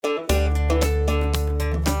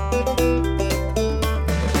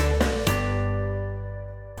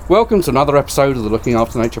Welcome to another episode of the Looking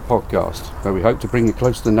After Nature podcast, where we hope to bring you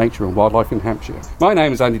closer to nature and wildlife in Hampshire. My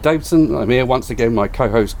name is Andy Davidson, and I'm here once again with my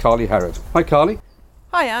co-host Carly Harrod. Hi Carly.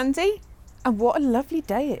 Hi Andy, and what a lovely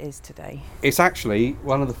day it is today. It's actually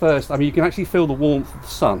one of the first, you can actually feel the warmth of the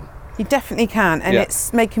sun. You definitely can, and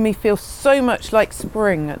It's making me feel so much like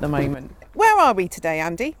spring at the moment. Where are we today,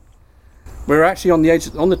 Andy? We're actually on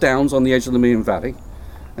the downs on the edge of the Meon Valley.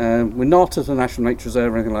 We're not at a National Nature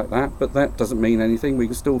Reserve or anything like that, but that doesn't mean anything. We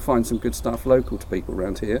can still find some good stuff local to people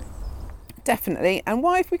around here. Definitely. And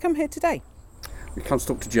why have we come here today? We come to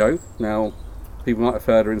talk to Jo. Now, people might have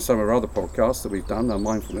heard her in some of our other podcasts that we've done, our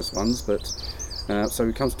mindfulness ones, but so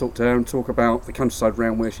we come to talk to her and talk about the countryside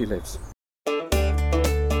around where she lives.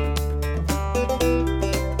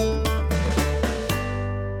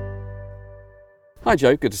 Hi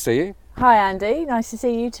Jo, good to see you. Hi Andy, nice to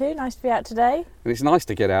see you too, nice to be out today. And it's nice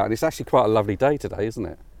to get out, and it's actually quite a lovely day today, isn't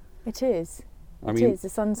it? It is. It is. The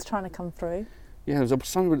sun's trying to come through. Yeah, there was a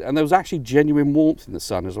sun, and there was actually genuine warmth in the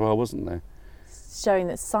sun as well, wasn't there? Showing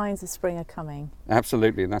that signs of spring are coming.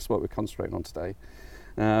 Absolutely, and that's what we're concentrating on today.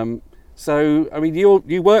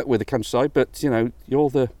 You work with the countryside, but you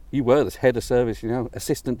were the head of service,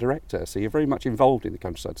 assistant director, so you're very much involved in the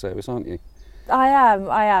countryside service, aren't you? I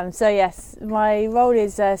am. So yes, my role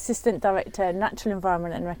is Assistant Director, Natural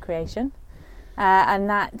Environment and Recreation, and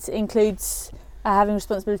that includes having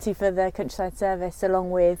responsibility for the countryside service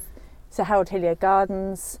along with Sir Harold Hillier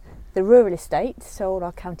Gardens, the rural estate, so all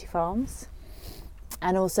our county farms,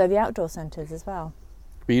 and also the outdoor centres as well.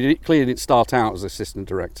 But you clearly didn't start out as Assistant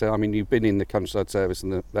Director. You've been in the countryside service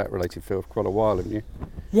and that related field for quite a while, haven't you?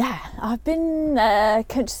 Yeah, I've been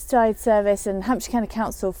countryside service and Hampshire County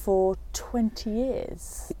Council for 20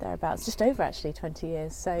 years, thereabouts, just over actually 20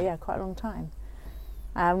 years, so yeah, quite a long time.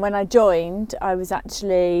 When I joined, I was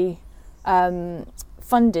actually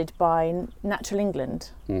funded by Natural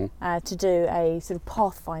England to do a sort of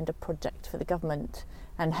pathfinder project for the government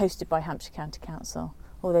and hosted by Hampshire County Council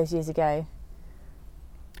all those years ago.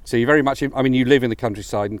 So you're very much, you live in the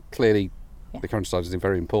countryside, and clearly the countryside is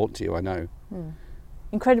very important to you, I know.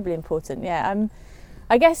 Incredibly important, yeah.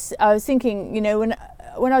 I guess I was thinking,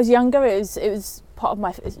 when I was younger, it was part of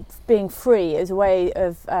my being free. It was a way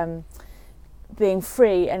of being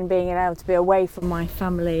free and being able to be away from my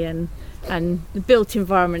family and the built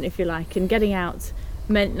environment, if you like, and getting out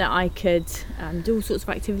meant that I could do all sorts of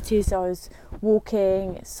activities. So I was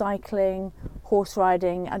walking, cycling, horse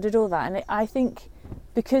riding, I did all that, and I think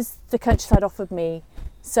because the countryside offered me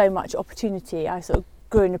so much opportunity, I sort of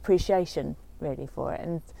grew an appreciation really for it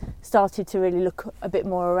and started to really look a bit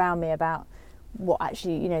more around me about what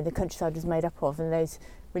actually the countryside was made up of and those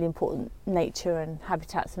really important nature and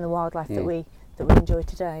habitats and the wildlife that we enjoy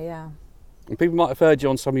today. And people might have heard you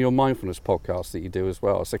on some of your mindfulness podcasts that you do as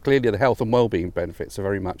well, so clearly the health and well-being benefits are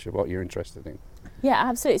very much of what you're interested in. Yeah,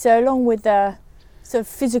 absolutely. So along with the sort of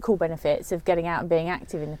physical benefits of getting out and being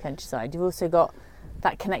active in the countryside, you've also got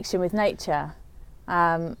that connection with nature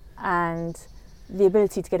and the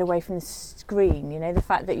ability to get away from the screen, the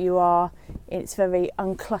fact that it's very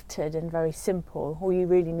uncluttered and very simple. All you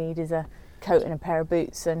really need is a coat and a pair of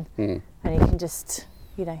boots and you can just,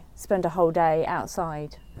 spend a whole day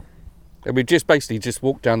outside. And we just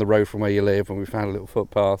walked down the road from where you live and we found a little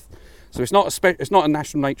footpath. So it's not a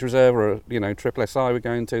National Nature Reserve or a Triple SI we're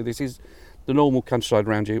going to. This is the normal countryside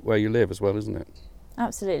around you where you live as well, isn't it?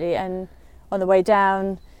 Absolutely, and on the way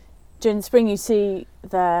down during the spring you see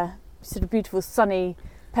the sort of beautiful sunny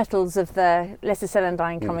petals of the lesser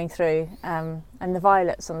celandine coming through and the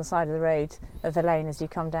violets on the side of the road of the lane as you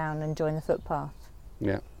come down and join the footpath.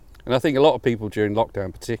 Yeah, and I think a lot of people during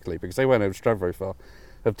lockdown particularly, because they weren't able to travel very far,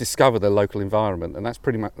 have discovered their local environment, and that's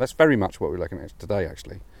very much what we're looking at today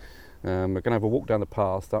actually. We're going to have a walk down the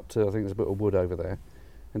path up to, I think there's a bit of wood over there,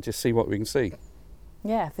 and just see what we can see.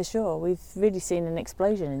 Yeah, for sure. We've really seen an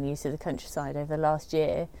explosion in the use of the countryside over the last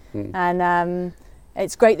year. And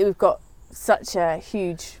it's great that we've got such a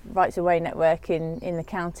huge rights of way network in the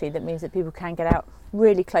county that means that people can get out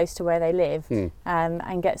really close to where they live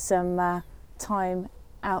and get some time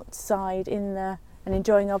outside and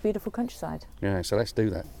enjoying our beautiful countryside. Yeah, so let's do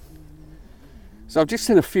that. So I've just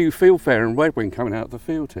seen a few fieldfare and redwing coming out of the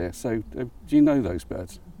field here. So do you know those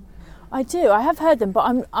birds? I do. I have heard them,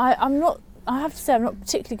 but I'm not. I have to say I'm not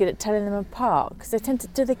particularly good at telling them apart because they tend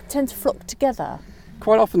to flock together.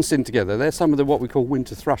 Quite often seen together. They're some of what we call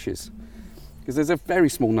winter thrushes, because there's a very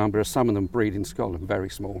small number of some of them breed in Scotland, very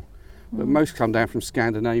small, but most come down from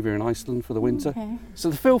Scandinavia and Iceland for the winter. Okay. So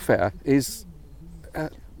the fieldfare is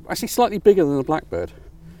actually slightly bigger than the blackbird,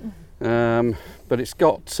 but it's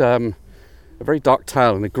got a very dark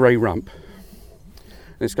tail and a grey rump.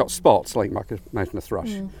 It's got spots, like I could imagine a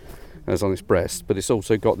thrush has on its breast, but it's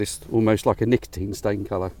also got this almost like a nicotine stain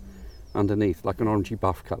colour underneath, like an orangey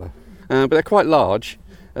buff colour. But they're quite large,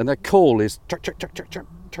 and their call is chuck, chuck, chuck, chuck, chuck,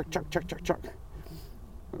 chuck, chuck, chuck, chuck, chuck.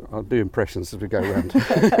 I'll do impressions as we go around.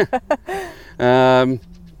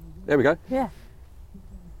 There we go. Yeah.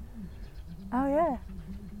 Oh yeah.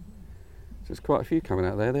 So there's quite a few coming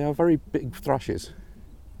out there. They are very big thrushes.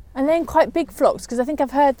 And then quite big flocks, because I think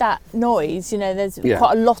I've heard that noise, you know, there's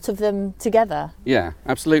quite a lot of them together. Yeah,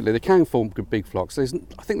 absolutely. They can form good big flocks. I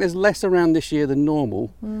think there's less around this year than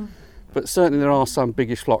normal, but certainly there are some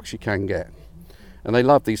biggish flocks you can get. And they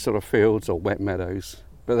love these sort of fields or wet meadows,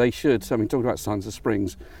 but they should. I mean, talking about signs of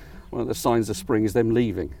springs, one of the signs of spring is them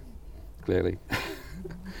leaving, clearly.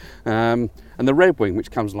 And the redwing,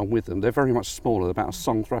 which comes along with them, they're very much smaller, about a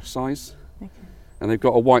song thrush size. Okay. And they've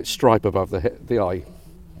got a white stripe above the eye.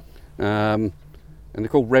 And they're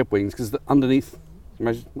called redwings because underneath,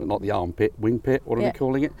 imagine, not the armpit, wing pit, what are we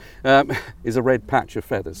calling it? Is a red patch of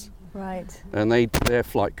feathers. Right. And their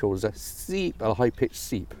flight call is a seep, a high-pitched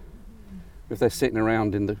seep. If they're sitting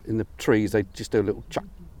around in the trees, they just do a little chuck,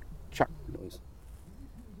 chuck noise.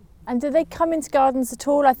 And do they come into gardens at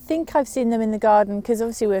all? I think I've seen them in the garden because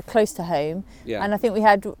obviously we're close to home. Yeah. And I think we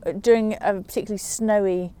had, during a particularly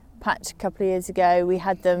snowy patch a couple of years ago, we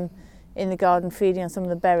had them in the garden feeding on some of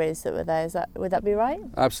the berries that were there. Would that be right?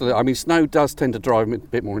 Absolutely. I mean, snow does tend to drive them a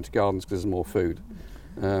bit more into gardens because there's more food.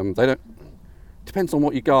 Depends on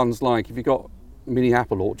what your garden's like. If you've got a mini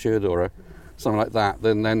apple orchard or something like that,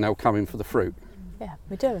 then they'll come in for the fruit. Yeah,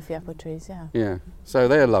 we do have a few apple trees, yeah. Yeah, so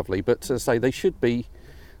they're lovely, but to say they should be,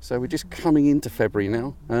 so we're just coming into February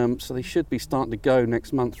now, so they should be starting to go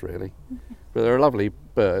next month really. But they're a lovely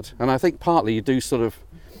bird, and I think partly you do sort of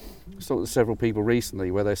several people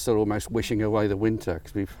recently where they're sort of almost wishing away the winter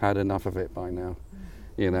because we've had enough of it by now,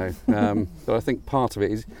 you know. But I think part of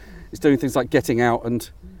it is doing things like getting out and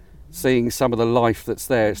seeing some of the life that's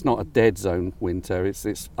there. It's not a dead zone winter,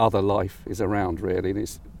 it's other life is around really, and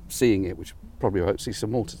it's seeing it, which probably I hope to see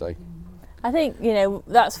some more today. I think, you know,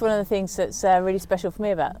 that's one of the things that's really special for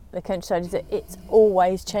me about the countryside is that it's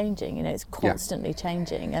always changing, you know, it's constantly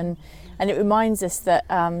changing, and it reminds us that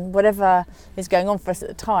whatever is going on for us at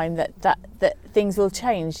the time, that things will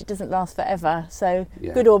change. It doesn't last forever, so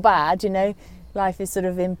good or bad, you know, life is sort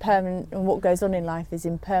of impermanent, and what goes on in life is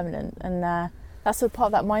impermanent, and that's sort of part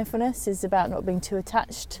of that mindfulness is about not being too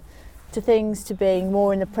attached to things, to being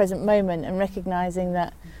more in the present moment and recognising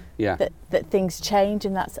that things change,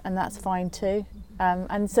 and that's fine too.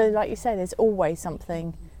 And so, like you say, there's always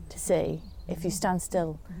something to see if you stand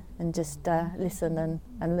still and just listen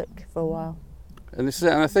and look for a while. And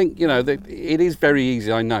I think, you know, that it is very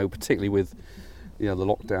easy, I know, particularly with, you know, the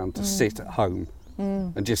lockdown, to sit at home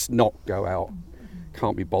and just not go out.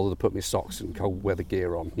 Can't be bothered to put my socks and cold weather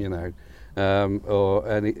gear on, you know,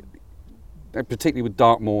 particularly with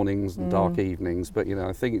dark mornings and dark evenings. But, you know,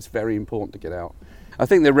 I think it's very important to get out. I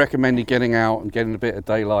think they're recommending getting out and getting a bit of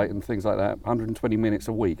daylight and things like that, 120 minutes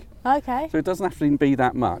a week. Okay. So it doesn't have to be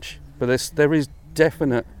that much, but there is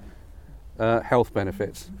definite health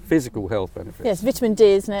benefits, physical health benefits. Yes, vitamin D,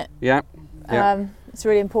 isn't it? Yeah. It's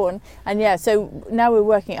really important. And so now we're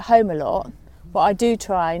working at home a lot. What I do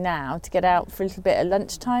try now to get out for a little bit at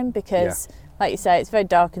lunchtime because, like you say, it's very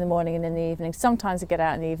dark in the morning and in the evening. Sometimes I get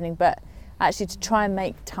out in the evening, but actually to try and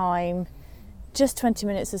make time, just 20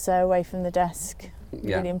 minutes or so away from the desk,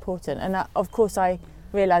 really important. And of course I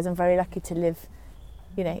realise I'm very lucky to live,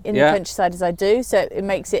 you know, in the countryside as I do, so it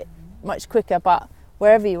makes it much quicker. But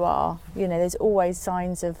wherever you are, you know, there's always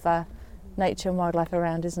signs of nature and wildlife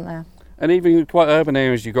around, isn't there? And even in quite urban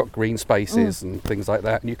areas, you've got green spaces and things like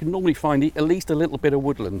that, and you can normally find at least a little bit of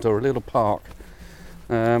woodland or a little park.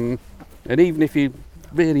 And even if you're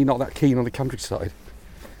really not that keen on the countryside,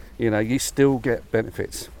 you know, you still get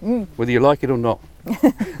benefits, whether you like it or not.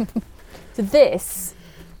 So this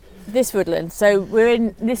woodland, so we're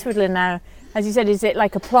in this woodland now, as you said, is it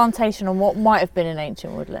like a plantation on what might have been an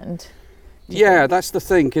ancient woodland? Yeah, that's the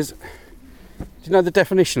thing, because do you know the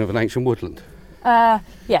definition of an ancient woodland?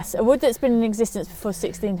 Yes, a wood that's been in existence before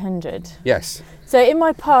 1600. Yes. So in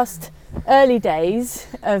my past early days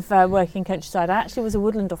of working countryside, I actually was a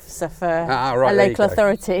woodland officer for a local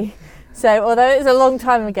authority. So although it was a long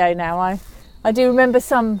time ago now, I do remember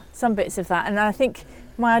some bits of that, and I think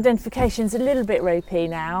my identification's a little bit ropey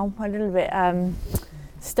now, a little bit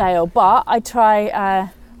stale. But I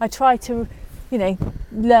try to, you know,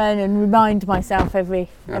 learn and remind myself every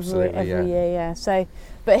year. Yeah. So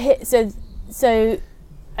there's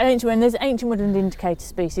ancient woodland indicator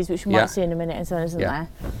species, which we might see in a minute, and so on, isn't there?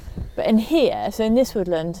 But in here, so in this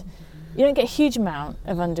woodland, you don't get a huge amount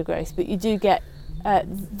of undergrowth, but you do get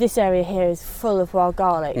this area here is full of wild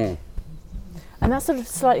garlic. And that's sort of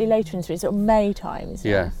slightly later in spring, sort of May time, isn't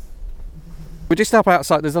it? Yeah. We're just up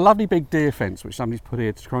outside. There's a lovely big deer fence which somebody's put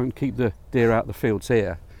here to try and keep the deer out of the fields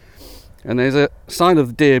here. And there's a sign of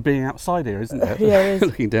the deer being outside here, isn't there? Yeah, it is.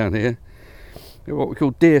 Looking down here. What we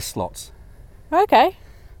call deer slots. Okay.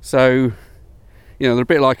 So, they're a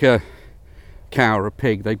bit like a cow or a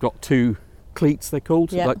pig. They've got two cleats, they're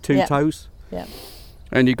called, like two toes. Yeah.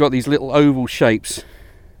 And you've got these little oval shapes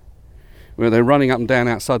where they're running up and down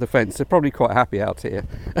outside the fence. They're probably quite happy out here.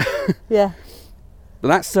 Yeah. But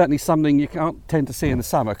that's certainly something you can't tend to see in the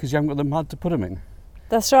summer because you haven't got the mud to put them in.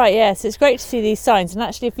 That's right, yes. It's great to see these signs. And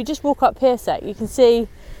actually, if you just walk up here, Sec, you can see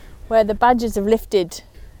where the badgers have lifted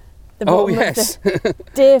the bottom of the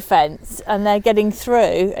deer fence and they're getting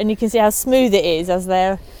through. And you can see how smooth it is as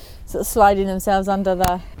they're sort of sliding themselves under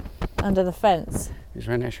the fence. Is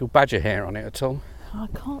there any actual badger hair on it at all? I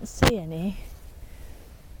can't see any.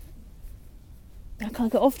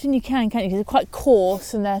 Often you can't you? Because they're quite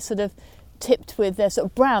coarse and they're sort of tipped with, they're sort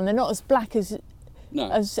of brown. They're not as black as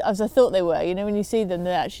I thought they were. When you see them,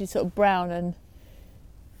 they're actually sort of brown,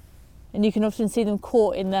 and you can often see them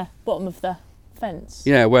caught in the bottom of the fence.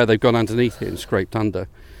 Yeah, where they've gone underneath it and scraped under.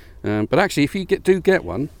 But actually, if you do get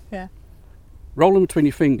one, roll them between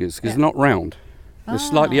your fingers because they're not round. They're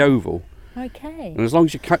slightly oval. Okay. And as long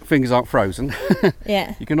as your fingers aren't frozen,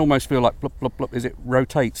 you can almost feel like blop, blop, blop as it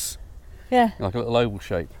rotates. Yeah. Like a little oval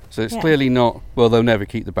shape. So it's clearly not, well, they'll never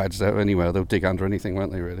keep the badgers out anywhere. They'll dig under anything,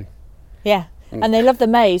 won't they, really? Yeah. And they love the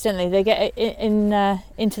maize, don't they? They get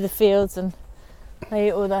into the fields and they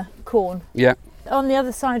eat all the corn. Yeah. On the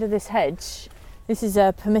other side of this hedge, this is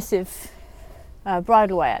a permissive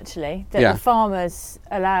bridleway, actually, that the farmers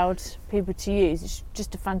allowed people to use. It's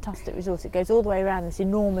just a fantastic resource. It goes all the way around this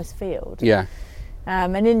enormous field. Yeah.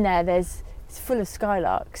 And in there, it's full of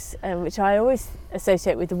skylarks, which I always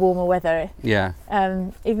associate with the warmer weather. Yeah.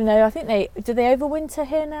 Even though I think do they overwinter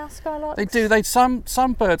here now, skylarks? They do.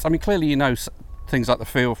 Some birds. I mean, clearly things like the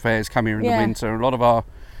fieldfares come here in the winter. A lot of our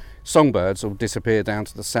songbirds will disappear down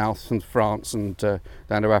to the south and France and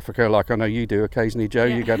down to Africa, like I know you do occasionally, Joe.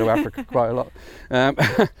 You go to Africa quite a lot.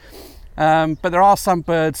 But there are some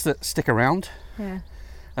birds that stick around. Yeah.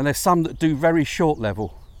 And there's some that do very short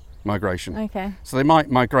level migration. Okay. So they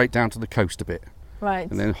might migrate down to the coast a bit. Right.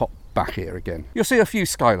 And then hop back here again. You'll see a few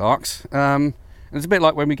skylarks. And it's a bit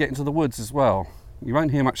like when we get into the woods as well. You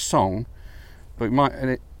won't hear much song, but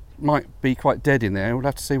it might be quite dead in there. We'll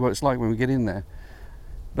have to see what it's like when we get in there.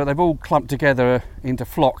 But they've all clumped together into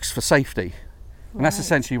flocks for safety. And that's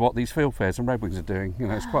essentially what these fieldfares and redwings are doing.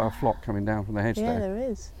 It's quite a flock coming down from the hedge there. Yeah, there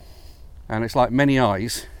is. And it's like many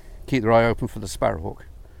eyes keep their eye open for the sparrowhawk.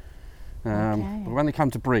 But when they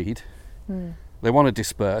come to breed, they want to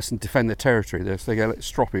disperse and defend their territory. They get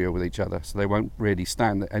stroppier with each other, so they won't really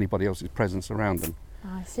stand anybody else's presence around them.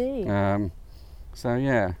 I see. So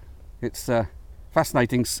yeah, it's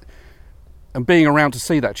fascinating, and being around to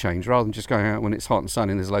see that change rather than just going out when it's hot and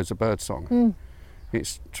sunny and there's loads of bird song.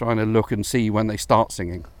 It's trying to look and see when they start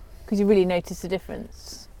singing. Because you really notice the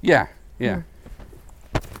difference. Yeah.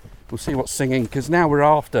 We'll see what's singing, because now we're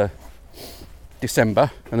after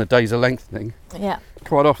December and the days are lengthening. Yeah.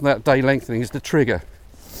 Quite often that day lengthening is the trigger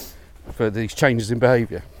for these changes in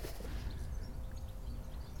behaviour.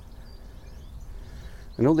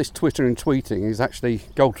 And all this twitter and tweeting is actually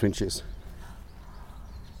goldfinches.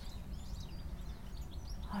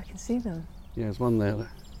 I can see them. Yeah, there's one there.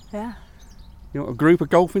 Yeah. You know what a group of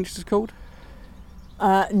goldfinches is called?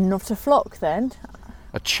 Not a flock then.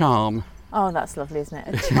 A charm. Oh, that's lovely, isn't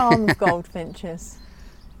it? A charm of goldfinches.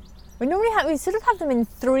 We sort of have them in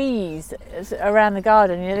threes around the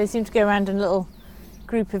garden. They seem to go around in a little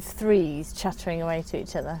group of threes, chattering away to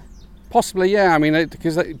each other. Possibly, yeah. I mean,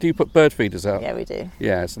 because do you put bird feeders out? Yeah, we do.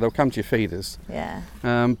 Yeah, so they'll come to your feeders. Yeah.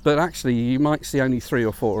 But actually, you might see only 3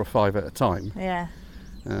 or 4 or 5 at a time. Yeah.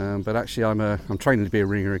 But actually, I'm training to be a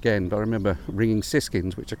ringer again. But I remember ringing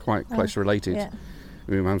siskins, which are quite close related, in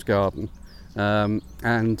my mum's garden,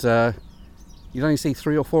 and you'd only see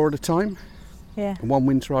 3 or 4 at a time. Yeah. And one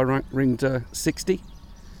winter I ringed 60.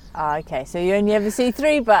 Ah, okay. So you only ever see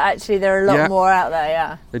 3, but actually there are a lot more out there.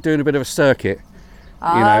 Yeah. They're doing a bit of a circuit,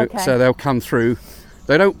 okay. So they'll come through.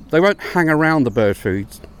 They won't hang around the bird food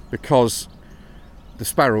because the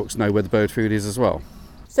sparrowhawks know where the bird food is as well.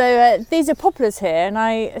 So these are poplars here, and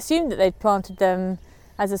I assumed that they'd planted them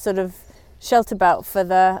as a sort of shelter belt for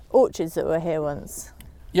the orchards that were here once.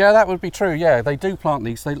 Yeah, that would be true. Yeah, they do plant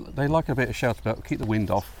these. They like a bit of shelter belt to keep the wind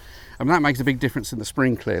off. I mean, that makes a big difference in the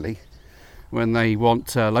spring, clearly, when they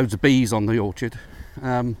want loads of bees on the orchard.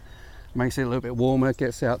 Makes it a little bit warmer,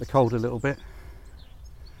 gets out the cold a little bit.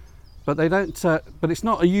 but they don't. But it's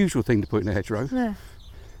not a usual thing to put in a hedgerow. No.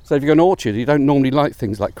 So if you've got an orchard, you don't normally like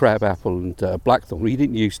things like crabapple and blackthorn. You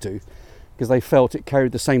didn't used to, because they felt it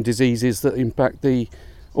carried the same diseases that impact the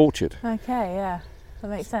orchard. Okay, yeah, that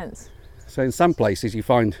makes sense. So in some places you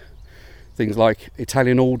find things like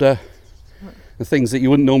Italian alder and things that you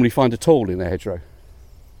wouldn't normally find at all in a hedgerow.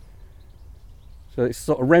 So it's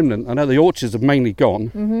sort of remnant. I know the orchards have mainly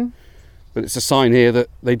gone, but it's a sign here that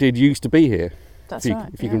they did used to be here. That's if you,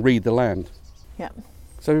 right. if you can read the land. Yeah.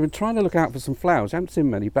 So we've been trying to look out for some flowers. I haven't seen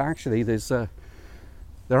many, but actually there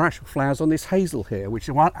are actual flowers on this hazel here, which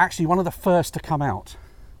is actually one of the first to come out.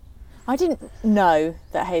 I didn't know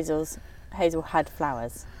that hazel had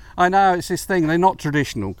flowers. I know, it's this thing, they're not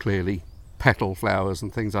traditional, clearly, petal flowers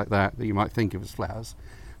and things like that you might think of as flowers.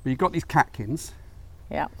 But you've got these catkins.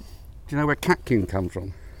 Yeah. Do you know where catkin comes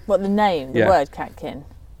from? What, the name, the Yeah. word catkin?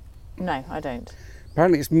 No, I don't.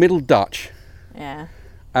 Apparently it's Middle Dutch, Yeah.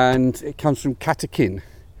 and it comes from catakin,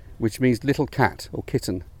 which means little cat or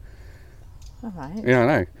kitten. All right. Yeah, I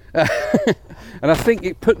know. And I think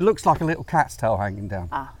it looks like a little cat's tail hanging down.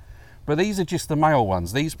 Ah. But these are just the male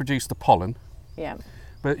ones. These produce the pollen, Yeah.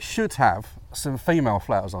 but it should have some female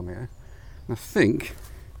flowers on here. And I think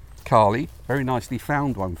Carly very nicely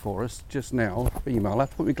found one for us just now, female. I'll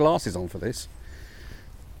have to put my glasses on for this,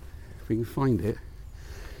 if we can find it.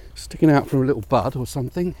 Sticking out from a little bud or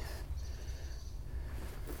something.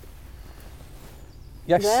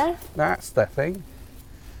 Yes, There? that's the thing.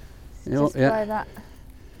 You know, Just try that.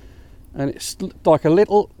 And it's like a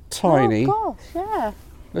little tiny, Oh gosh, yeah.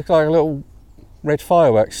 looks like a little red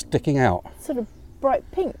firework sticking out. Sort of bright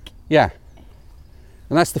pink. Yeah,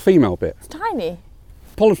 and that's the female bit. It's tiny.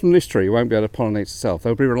 Pollen from this tree won't be able to pollinate itself.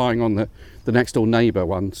 They'll be relying on the next door neighbour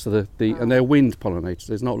one. So and they're wind pollinators.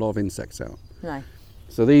 There's not a lot of insects out. No.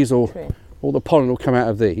 So these True. all the pollen will come out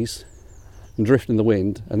of these and drift in the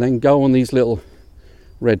wind, and then go on these little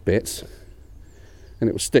red bits, and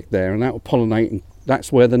it will stick there, and that will pollinate, and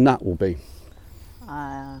that's where the nut will be.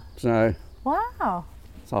 So Wow.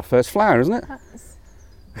 it's our first flower, isn't it?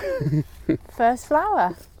 That's first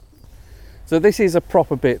flower. So this is a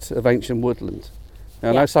proper bit of ancient woodland. Now,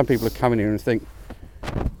 I know Yeah. some people are coming here and think,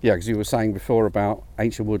 yeah, because you were saying before about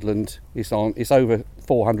ancient woodland, it's over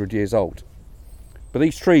 400 years old. But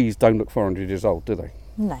these trees don't look 400 years old, do they?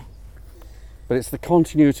 No. But it's the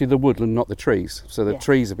continuity of the woodland, not the trees. So the Yeah.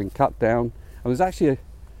 trees have been cut down, and there's actually a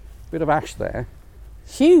bit of ash there.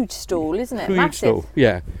 Huge stall, isn't it? Huge Massive. stall,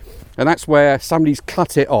 yeah. And that's where somebody's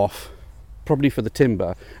cut it off, probably for the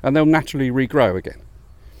timber, and they'll naturally regrow again.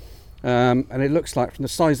 And it looks like from the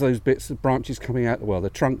size of those bits of branches coming out, well, the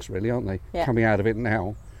trunks really, aren't they? Yeah. Coming out of it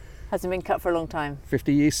now, Hasn't been cut for a long time.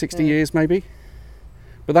 50 years, 60 years maybe.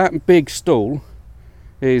 But that big stall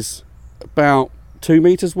is about 2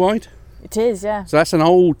 metres wide. It is, yeah. So that's an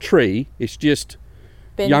old tree. It's just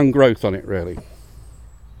Been- young growth on it, really.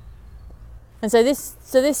 And so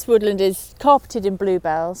this woodland is carpeted in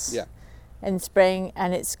bluebells. Yeah. In spring,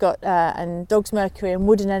 and it's got and dog's mercury and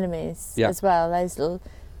wooden enemies Yeah. as well. Those little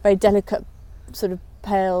very delicate, sort of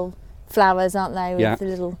pale flowers, aren't they? With Yeah. the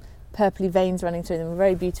little purpley veins running through them.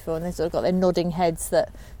 Very beautiful, and they've sort of got their nodding heads that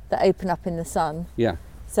open up in the sun. Yeah.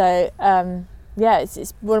 So yeah,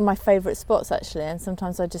 it's one of my favourite spots actually, and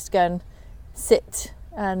sometimes I just go and sit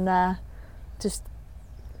and just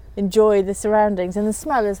enjoy the surroundings and the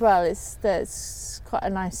smell as well. It's quite a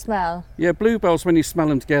nice smell. Yeah, bluebells, when you smell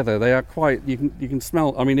them together, they are quite, you can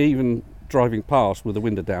smell, I mean, even driving past with the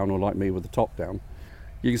window down, or like me with the top down,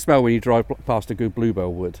 you can smell when you drive past a good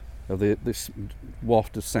bluebell wood of this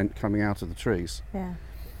waft of scent coming out of the trees. Yeah.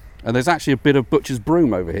 And there's actually a bit of butcher's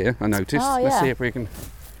broom over here, I noticed. Oh, Let's yeah. see if we can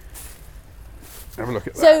have a look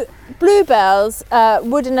at that. So bluebells,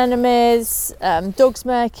 wood anemones, dog's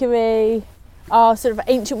mercury are sort of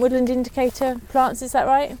ancient woodland indicator plants, is that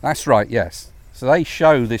right? That's right, yes. So they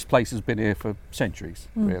show this place has been here for centuries,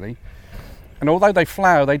 really. And although they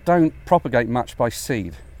flower, they don't propagate much by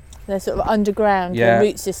seed. They're sort of underground, Yeah. the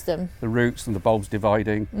root system. The roots and the bulbs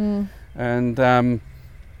dividing. And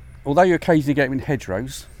although you occasionally get them in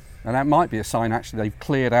hedgerows, and that might be a sign actually they've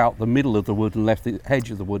cleared out the middle of the wood and left the edge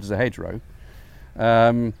of the wood as a hedgerow,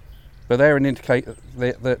 but they're an indicator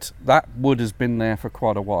that wood has been there for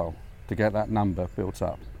quite a while to get that number built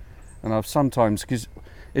up. And I've sometimes, because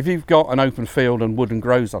if you've got an open field and woodland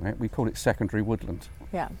grows on it, we call it secondary woodland.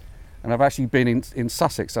 Yeah. And I've actually been in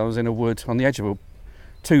Sussex. I was in a wood on the edge of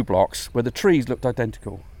 2 blocks where the trees looked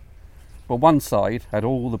identical, but one side had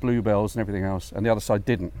all the bluebells and everything else, and the other side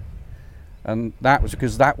didn't. And that was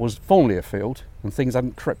because that was formerly a field, and things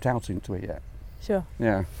hadn't crept out into it yet. Sure.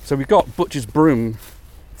 Yeah. So we've got butcher's broom.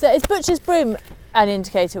 So is butcher's broom an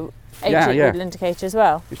indicator ancient woodland indicator as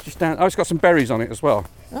well. It's just down. Oh, it's got some berries on it as well.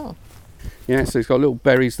 Oh. Yeah, so it's got little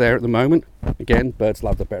berries there at the moment. Again, birds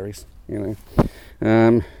love the berries, you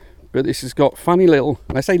know. But this has got funny little,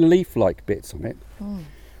 and I say leaf-like bits on it.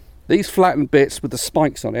 These flattened bits with the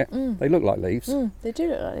spikes on it, they look like leaves. They do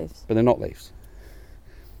look like leaves. But they're not leaves.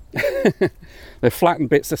 They're flattened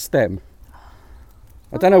bits of stem.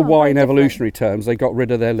 I don't know why in evolutionary terms they got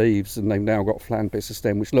rid of their leaves and they've now got flattened bits of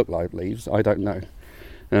stem which look like leaves. I don't know.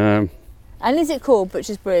 And is it called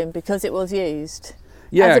butcher's broom because it was used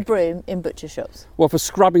Yeah. as a broom in butcher shops? Well, for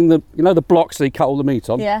scrubbing the, you know, the blocks they cut all the meat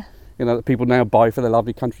on? Yeah. You know, that people now buy for their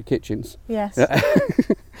lovely country kitchens. Yes.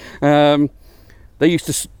 They used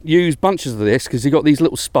to use bunches of this because you've got these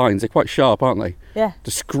little spines, they're quite sharp, aren't they? Yeah.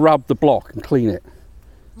 To scrub the block and clean it.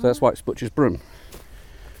 So that's why it's butcher's broom.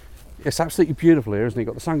 It's absolutely beautiful here, isn't it? You've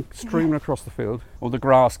got the sun streaming across the field, or the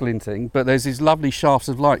grass glinting, but there's these lovely shafts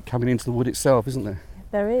of light coming into the wood itself, isn't there?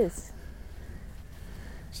 There is.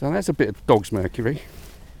 So there's a bit of dog's mercury.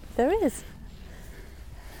 There is.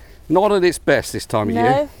 Not at its best this time of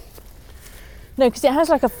year. No, because it has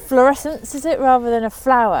like a fluorescence, is it, rather than a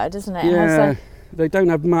flower, doesn't it? It has Yeah, like, they don't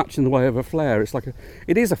have much in the way of a flower.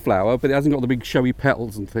 It is a flower, but it hasn't got the big showy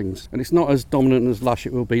petals and things. And it's not as dominant and as lush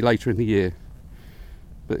it will be later in the year.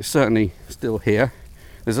 But it's certainly still here.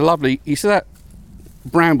 There's a lovely, you see that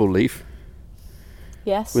bramble leaf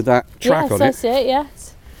yes. with that track on Yes, I it? see it,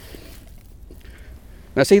 yes.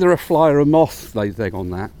 That's either a fly or a moth laid egg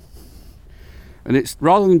on that. And it's,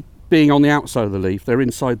 rather than being on the outside of the leaf, they're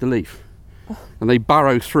inside the leaf. And they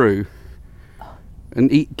burrow through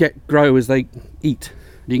and grow as they eat.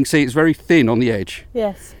 You can see it's very thin on the edge.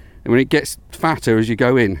 Yes. And when it gets fatter as you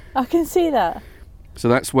go in. I can see that. So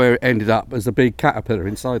that's where it ended up, as a big caterpillar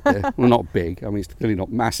inside there. Well, not big, I mean, it's clearly not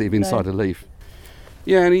massive inside a leaf.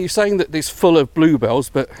 Yeah, and you're saying that it's full of bluebells,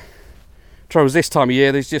 but trouble is this time of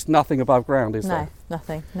year, there's just nothing above ground, is there? No,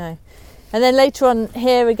 nothing, no. And then later on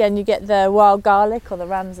here again, you get the wild garlic or the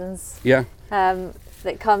ramsons. Yeah.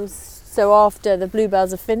 That comes so after the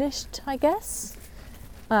bluebells are finished, I guess.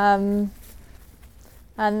 And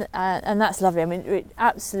that's lovely. I mean, it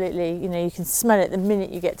absolutely, you know, you can smell it the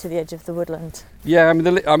minute you get to the edge of the woodland. Yeah, I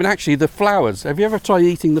mean, actually, the flowers. Have you ever tried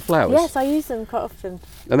eating the flowers? Yes, I use them quite often.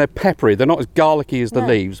 And they're peppery. They're not as garlicky as the No.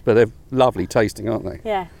 leaves, but they're lovely tasting, aren't they?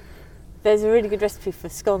 Yeah. There's a really good recipe for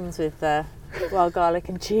scones with wild garlic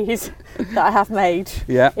and cheese that I have made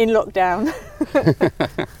in lockdown.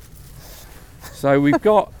 So we've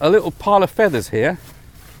got a little pile of feathers here.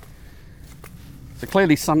 So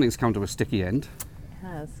clearly something's come to a sticky end. It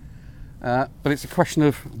has. But it's a question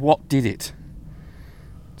of what did it.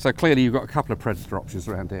 So clearly you've got a couple of predator options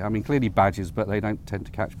around here. I mean, clearly badgers, but they don't tend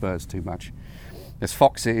to catch birds too much. There's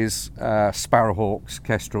foxes, sparrowhawks,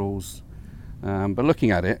 kestrels. But looking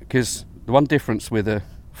at it, because the one difference with a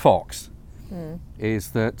fox is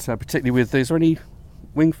that, particularly with, is there any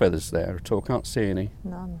wing feathers there at all? Can't see any.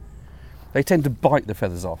 None. They tend to bite the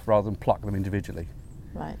feathers off rather than pluck them individually.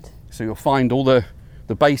 Right. So you'll find all the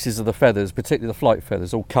bases of the feathers, particularly the flight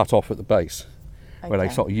feathers, all cut off at the base, where they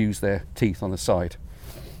sort of use their teeth on the side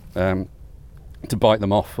to bite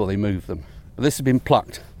them off or they move them. But this has been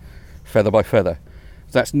plucked feather by feather.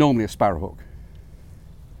 So that's normally a sparrowhawk.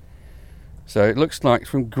 So it looks like,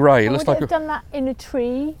 from grey, it looks like would it have done that in a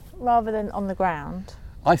tree rather than on the ground?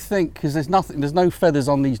 I think because there's no feathers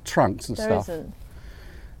on these trunks and stuff. There isn't.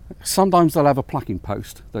 Sometimes they'll have a plucking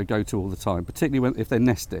post they go to all the time, particularly if they're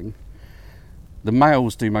nesting. The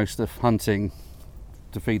males do most of the hunting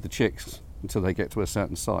to feed the chicks until they get to a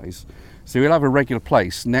certain size. So you'll have a regular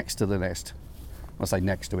place next to the nest. I say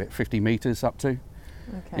next to it, 50 metres up to.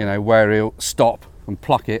 Okay. You know, where he'll stop and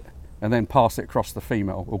pluck it and then pass it across the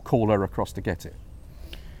female, or call her across to get it.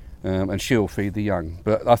 And she'll feed the young.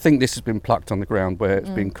 But I think this has been plucked on the ground where it's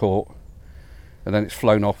been caught, and then it's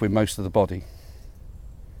flown off with most of the body.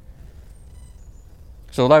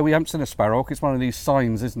 So although we haven't seen a sparrowhawk, it's one of these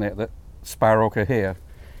signs, isn't it, that sparrowhawk are here.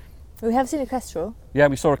 We have seen a kestrel. Yeah,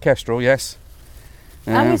 we saw a kestrel, yes.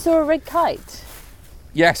 And we saw a red kite.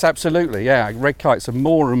 Yes, absolutely, yeah. Red kites are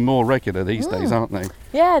more and more regular these days, aren't they?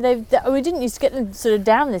 Yeah, we didn't used to get them sort of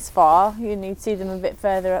down this far. You'd see them a bit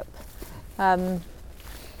further up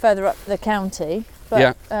the county.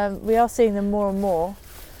 But we are seeing them more and more.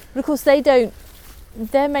 But of course they're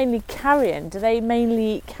mainly carrion. Do they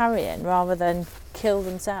mainly eat carrion rather than kill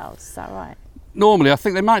themselves? Is that right? Normally, I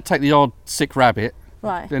think they might take the odd sick rabbit.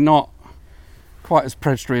 Right. They're not quite as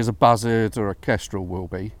predatory as a buzzard or a kestrel will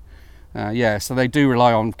be. So they do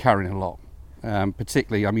rely on carrion a lot.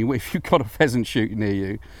 Particularly, I mean, if you've got a pheasant shoot near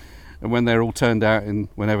you, and when they're all turned out and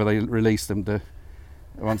whenever they release them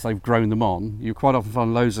once they've grown them on, you quite often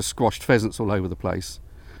find loads of squashed pheasants all over the place.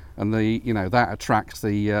 and that attracts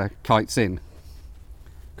the kites in.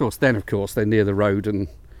 Of course, they're near the road, and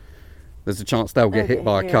there's a chance they'll get hit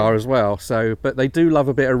by a car as well. So, but they do love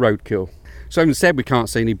a bit of roadkill. So, having said we can't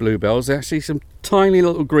see any bluebells, there's actually some tiny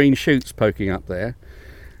little green shoots poking up there.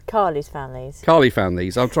 Carly's found these. Carly found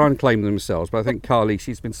these. I'll try and claim them themselves, but I think Carly,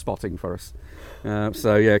 she's been spotting for us.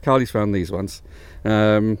 So yeah, Carly's found these ones.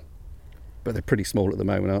 But they're pretty small at the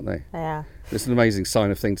moment, aren't they? They are. It's an amazing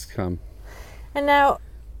sign of things to come. And now,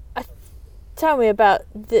 tell me about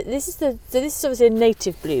this is obviously a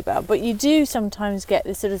native bluebell, but you do sometimes get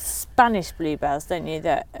the sort of Spanish bluebells, don't you?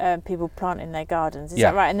 That people plant in their gardens. Is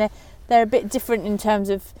that right? And they're a bit different in terms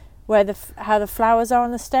of how the flowers are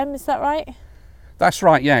on the stem. Is that right? That's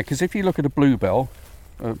right. Yeah, because if you look at a bluebell,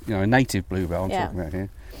 a native bluebell, I'm talking about here,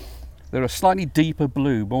 they're a slightly deeper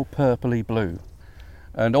blue, more purpley blue,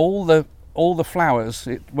 and all the flowers.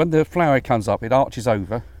 When the flower comes up, it arches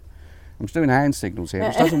over. I'm just doing hand signals here,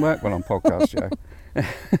 which doesn't work well on podcasts, Joe.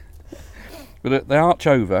 But they arch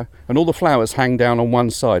over, and all the flowers hang down on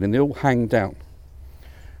one side, and they all hang down.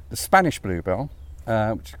 The Spanish bluebell,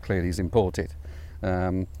 which clearly is imported,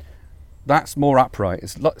 that's more upright.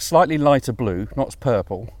 It's slightly lighter blue, not as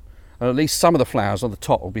purple, and at least some of the flowers on the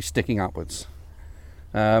top will be sticking upwards.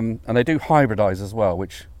 And they do hybridise as well,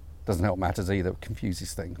 which doesn't help matters either. It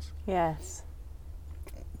confuses things. Yes.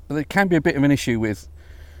 But there can be a bit of an issue with,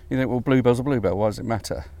 bluebell's a bluebell, why does it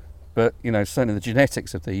matter? But, certainly the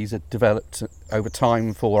genetics of these are developed over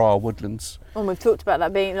time for our woodlands. And we've talked about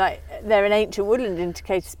that being like, they're an ancient woodland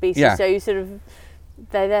indicator species, so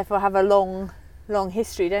they therefore have a long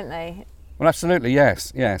history, don't they? Well, absolutely,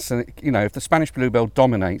 yes. And, if the Spanish bluebell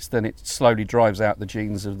dominates, then it slowly drives out the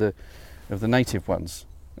genes of the native ones.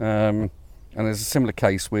 And there's a similar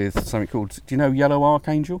case with something called, do you know yellow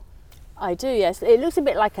archangel? I do, yes. It looks a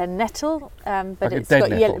bit like a nettle, but like it's got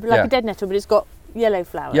yellow, a dead nettle, but it's got yellow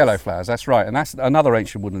flowers. Yellow flowers, that's right. And that's another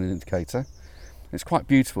ancient woodland indicator. It's quite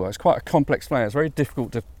beautiful. It's quite a complex flower. It's very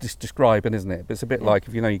difficult to describe, isn't it? But it's a bit like,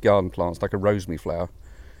 if you know your garden plants, like a rosemary flower.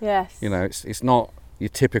 Yes. It's not your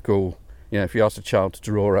typical, if you ask a child to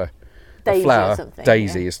draw a daisy flower, or something,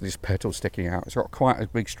 daisy, it's just petals sticking out. It's got quite a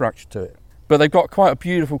big structure to it. But they've got quite a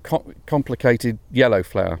beautiful, complicated yellow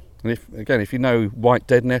flower. And if you know white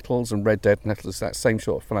dead nettles and red dead nettles, that same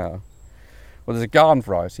sort of flower. Well, there's a garden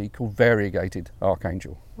variety called variegated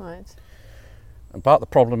archangel. Right. And part of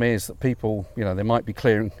the problem is that people, they might be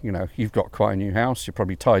clearing, you've got quite a new house, you're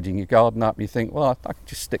probably tidying your garden up, and you think, well, I can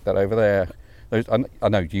just stick that over there. I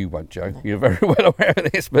know you won't, Joe. You're very well aware of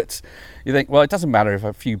this, but you think, well, it doesn't matter if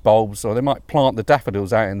a few bulbs, or they might plant the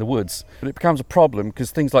daffodils out in the woods. But it becomes a problem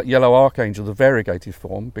because things like yellow archangel, the variegated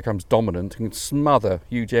form, becomes dominant and can smother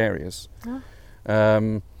huge areas. Oh.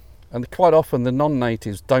 And quite often the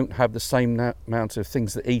non-natives don't have the same amount of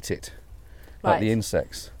things that eat it, like the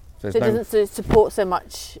insects. So it doesn't support so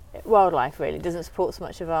much wildlife, really. It doesn't support so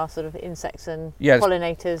much of our sort of insects and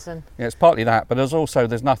pollinators. Yeah, it's partly that, but there's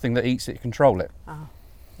nothing that eats it to control it. Oh,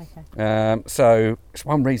 okay. So it's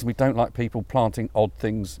one reason we don't like people planting odd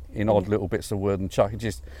things in odd little bits of wood and chuck it.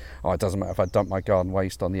 It doesn't matter if I dump my garden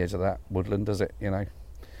waste on the edge of that woodland, does it?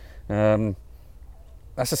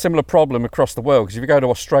 That's a similar problem across the world, because if you go to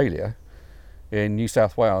Australia, in New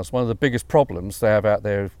South Wales, one of the biggest problems they have out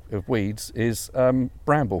there of weeds is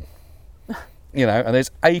bramble. And there's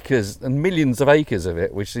acres and millions of acres of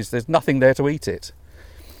it, there's nothing there to eat it.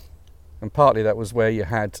 And partly that was where you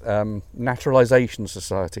had naturalisation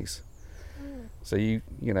societies. So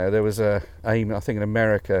there was a aim, I think, in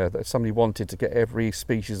America, that somebody wanted to get every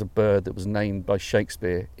species of bird that was named by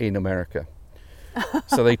Shakespeare in America.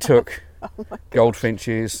 So they took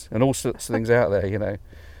goldfinches and all sorts of things out there,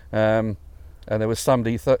 and there was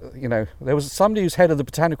somebody, who's head of the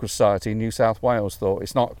Botanical Society in New South Wales thought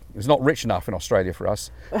it's not rich enough in Australia for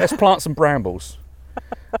us. Let's plant some brambles.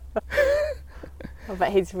 I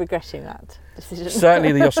bet he's regretting that decision.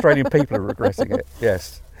 Certainly, the Australian people are regretting it.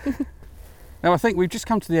 Yes. Now I think we've just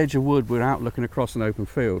come to the edge of wood. We're out looking across an open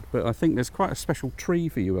field, but I think there's quite a special tree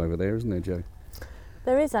for you over there, isn't there, Jo?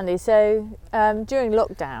 There is, Andy. So during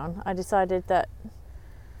lockdown, I decided that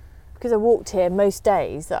because I walked here most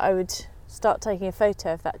days, that I would start taking a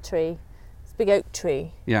photo of that tree. It's a big oak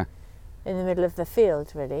tree. Yeah. In the middle of the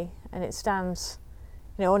field, really, and it stands,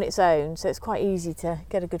 on its own, so it's quite easy to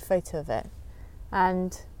get a good photo of it.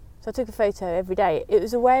 And so I took a photo every day. It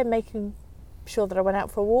was a way of making sure that I went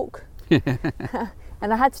out for a walk.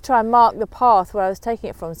 And I had to try and mark the path where I was taking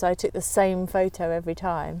it from, so I took the same photo every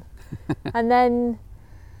time. And then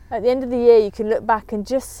at the end of the year, you can look back and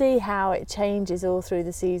just see how it changes all through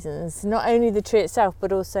the seasons. Not only the tree itself,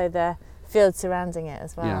 but also the field surrounding it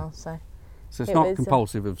as well. Yeah. So So it's It not was,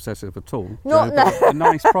 compulsive obsessive at all. Not- But a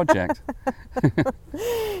nice project.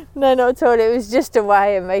 No, not at all. It was just a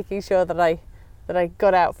way of making sure that I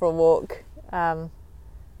got out for a walk, and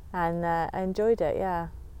I enjoyed it. Yeah.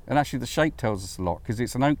 And actually the shape tells us a lot, because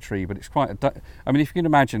it's an oak tree, but it's quite I mean, if you can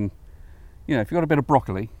imagine, if you've got a bit of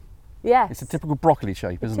broccoli, Yes. it's a typical broccoli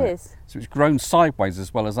shape, isn't it? It is. So it's grown sideways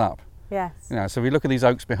as well as up. Yes. So if you look at these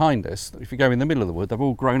oaks behind us, if you go in the middle of the wood, they've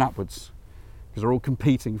all grown upwards, because they're all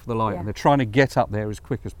competing for the light, Yeah. and they're trying to get up there as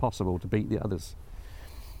quick as possible to beat the others.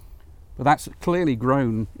 But that's clearly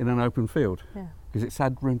grown in an open field, Yeah. because it's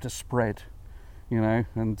had room to spread,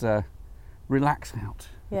 and relax out.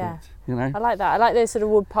 a Yeah. bit, I like that. I like those sort of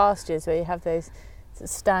wood pastures where you have those sort of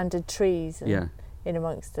standard trees Yeah. in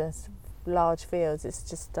amongst the large fields. It's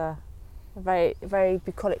just a very, very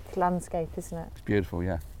bucolic landscape, isn't it? It's beautiful,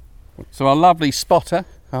 yeah. So our lovely spotter,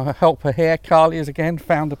 our helper here, Carly, has again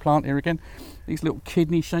found the plant here again. These little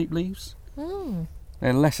kidney-shaped leaves,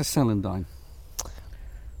 they're lesser celandine.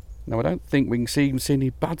 Now I don't think we can even see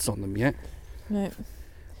any buds on them yet, No.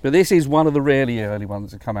 but this is one of the really early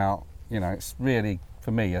ones that come out. It's really,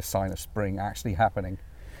 for me, a sign of spring actually happening.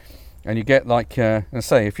 And you get like, I was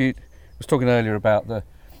talking earlier about the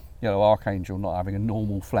yellow archangel not having a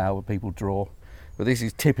normal flower people draw, but this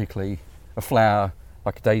is typically a flower,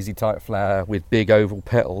 like a daisy type flower with big oval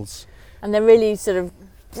petals. And they're really sort of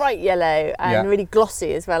bright yellow and Yeah. really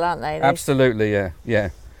glossy as well, aren't they? Absolutely, yeah.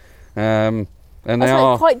 And they It's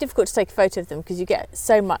are quite difficult to take a photo of them because you get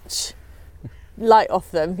so much light off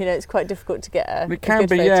them. It's quite difficult to get a It can good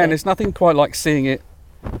be, photo. yeah, and it's nothing quite like seeing it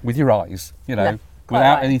with your eyes, No, quite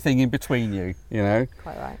without right. anything in between you,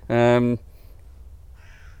 Quite right.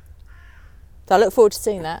 So I look forward to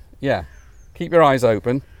seeing that. Yeah, keep your eyes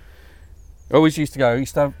open. I used to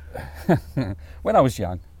have, when I was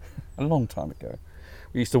young, a long time ago,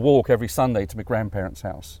 we used to walk every Sunday to my grandparents'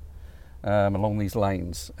 house along these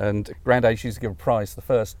lanes, and Granddad used to give a prize to the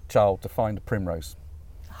first child to find a primrose.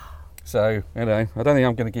 So, I don't think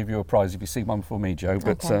I'm going to give you a prize if you see one for me, Joe,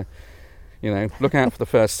 but, Okay. look out for the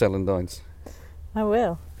first celandines. I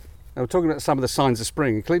will. Now, we're talking about some of the signs of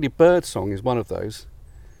spring, and clearly birdsong is one of those.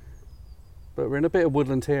 But we're in a bit of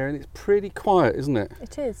woodland here, and it's pretty quiet, isn't it?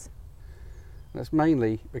 It is. That's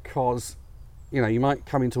mainly because, you might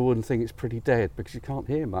come into wood and think it's pretty dead because you can't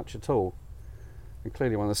hear much at all. And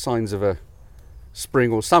clearly one of the signs of a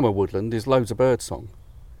spring or summer woodland is loads of birdsong.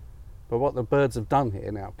 But what the birds have done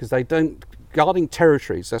here now, because they don't, guarding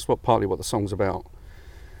territories, that's partly what the song's about,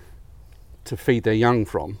 to feed their young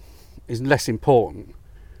from, is less important.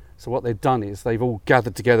 So what they've done is they've all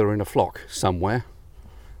gathered together in a flock somewhere.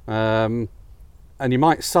 And you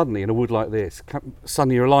might suddenly, in a wood like this,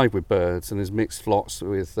 suddenly you're alive with birds, and there's mixed flocks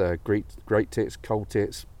with great tits, coal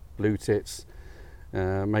tits, blue tits,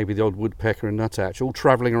 maybe the odd woodpecker and nuthatch, all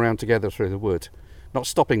travelling around together through the wood, not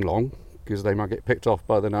stopping long because they might get picked off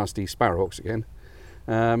by the nasty sparrowhawks again.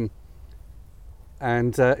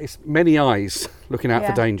 And it's many eyes looking out for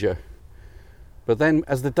Yeah. danger. But then,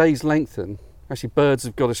 as the days lengthen, actually birds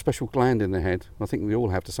have got a special gland in their head. I think we all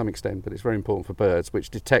have to some extent, but it's very important for birds, which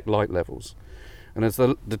detect light levels. And as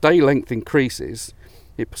the day length increases,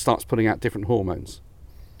 it starts putting out different hormones.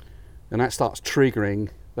 And that starts triggering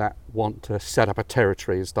that want to set up a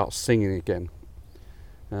territory and start singing again.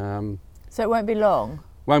 So it won't be long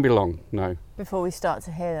Won't be long, no. before we start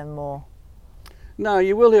to hear them more. No,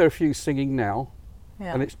 you will hear a few singing now.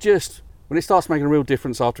 Yeah. And it's just, when it starts making a real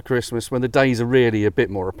difference after Christmas, when the days are really a bit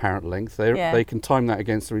more apparent length, Yeah. they can time that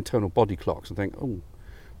against their internal body clocks and think,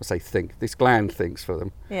 this gland thinks for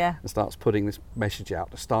them. Yeah. And starts putting this message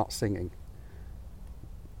out to start singing.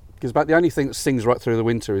 Because about the only thing that sings right through the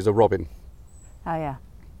winter is a robin. Oh yeah.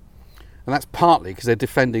 And that's partly because they're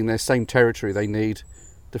defending their same territory they need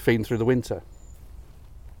to feed through the winter.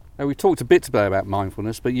 Now, we talked a bit today about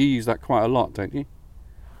mindfulness, but you use that quite a lot, don't you?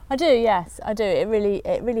 I do, yes, I do. It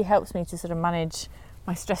really helps me to sort of manage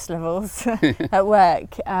my stress levels at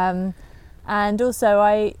work. And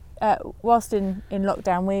also whilst in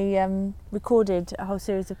lockdown, we recorded a whole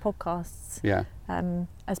series of podcasts Yeah.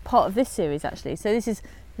 as part of this series, actually. So this is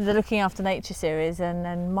the Looking After Nature series,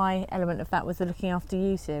 and my element of that was the Looking After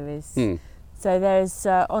You series. So there's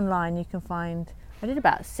online you can find, I did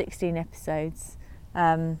about 16 episodes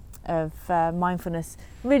of mindfulness,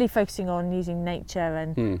 really focusing on using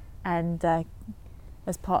nature and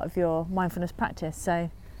as part of your mindfulness practice. So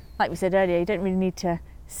like we said earlier, you don't really need to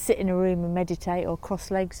sit in a room and meditate or cross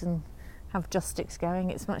legs and have joss sticks going.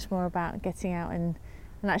 It's much more about getting out and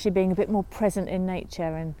actually being a bit more present in nature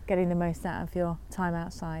and getting the most out of your time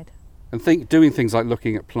outside. And doing things like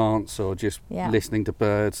looking at plants or just Yeah. listening to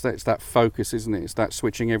birds, that's that focus, isn't it? It's that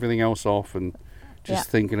switching everything else off and just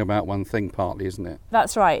thinking about one thing partly, isn't it?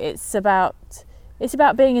 That's right. It's about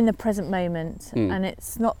being in the present moment, and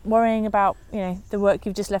it's not worrying about, you know, the work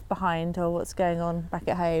you've just left behind or what's going on back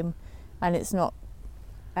at home, and it's not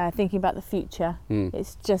thinking about the future.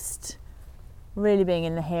 It's just really being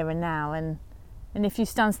in the here and now, and if you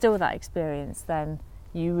stand still with that experience, then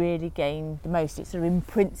you really gain the most. It sort of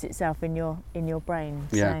imprints itself in your brain.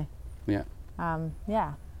 Yeah.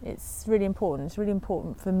 So, it's really important. It's really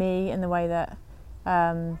important for me in the way that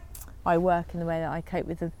I work and the way that I cope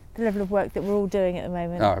with the level of work that we're all doing at the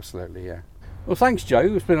moment. Oh, absolutely, yeah. Well, thanks, Jo.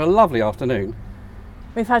 It's been a lovely afternoon.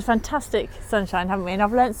 We've had fantastic sunshine, haven't we? And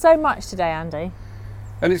I've learnt so much today, Andy.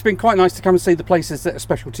 And it's been quite nice to come and see the places that are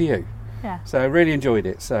special to you. Yeah. So I really enjoyed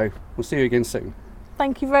it. So we'll see you again soon.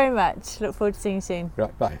 Thank you very much. Look forward to seeing you soon.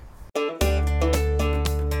 Right, bye.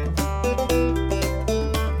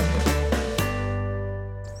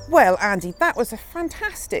 Well, Andy, that was a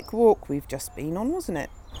fantastic walk we've just been on, wasn't it?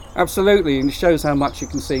 Absolutely, and it shows how much you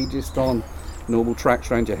can see just on normal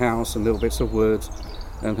tracks around your house and little bits of woods,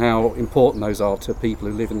 and how important those are to people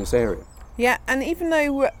who live in this area. Yeah, and even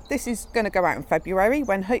though this is going to go out in February,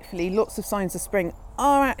 when hopefully lots of signs of spring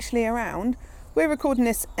are actually around, we're recording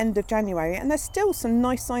this end of January, and there's still some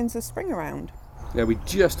nice signs of spring around. Yeah, we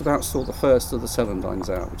just about saw the first of the celandines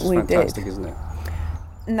out, which is fantastic, isn't it?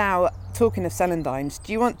 Now, talking of celandines,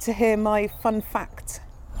 do you want to hear my fun fact?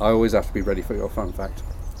 I always have to be ready for your fun fact.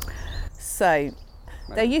 So,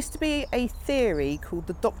 there used to be a theory called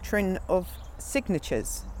the doctrine of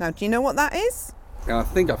signatures. Now, do you know what that is? I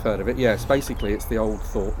think I've heard of it, yes. Basically, it's the old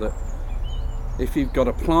thought that if you've got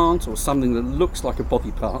a plant or something that looks like a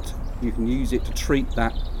body part, you can use it to treat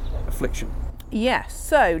that affliction. Yes,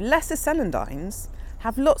 so lesser celandines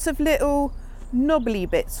have lots of little knobbly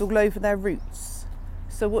bits all over their roots.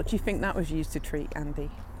 So what do you think that was used to treat,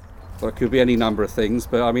 Andy? Well, it could be any number of things,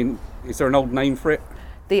 but I mean, is there an old name for it?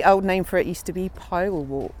 The old name for it used to be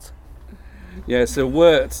pilewort. Yeah, so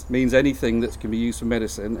wort means anything that can be used for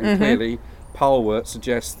medicine, and clearly pilewort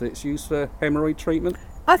suggests that it's used for hemorrhoid treatment.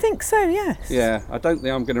 I think so, yes. Yeah, I don't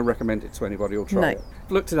think I'm going to recommend it to anybody or try it.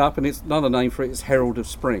 Looked it up, and it's another name for it is Herald of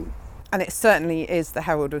Spring. And it certainly is the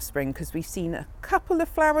herald of spring, because we've seen a couple of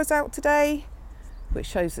flowers out today, which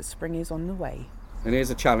shows that spring is on the way. And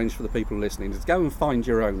here's a challenge for the people listening, is go and find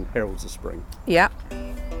your own heralds of spring. Yeah.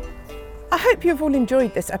 I hope you've all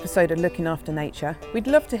enjoyed this episode of Looking After Nature. We'd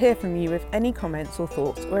love to hear from you with any comments or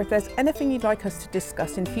thoughts, or if there's anything you'd like us to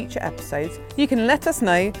discuss in future episodes, you can let us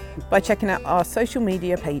know by checking out our social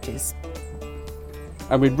media pages.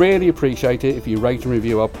 And we'd really appreciate it if you rate and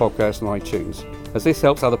review our podcast on iTunes, as this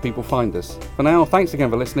helps other people find us. For now, thanks again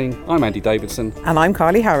for listening. I'm Andy Davidson. And I'm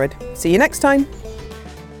Carly Howard. See you next time.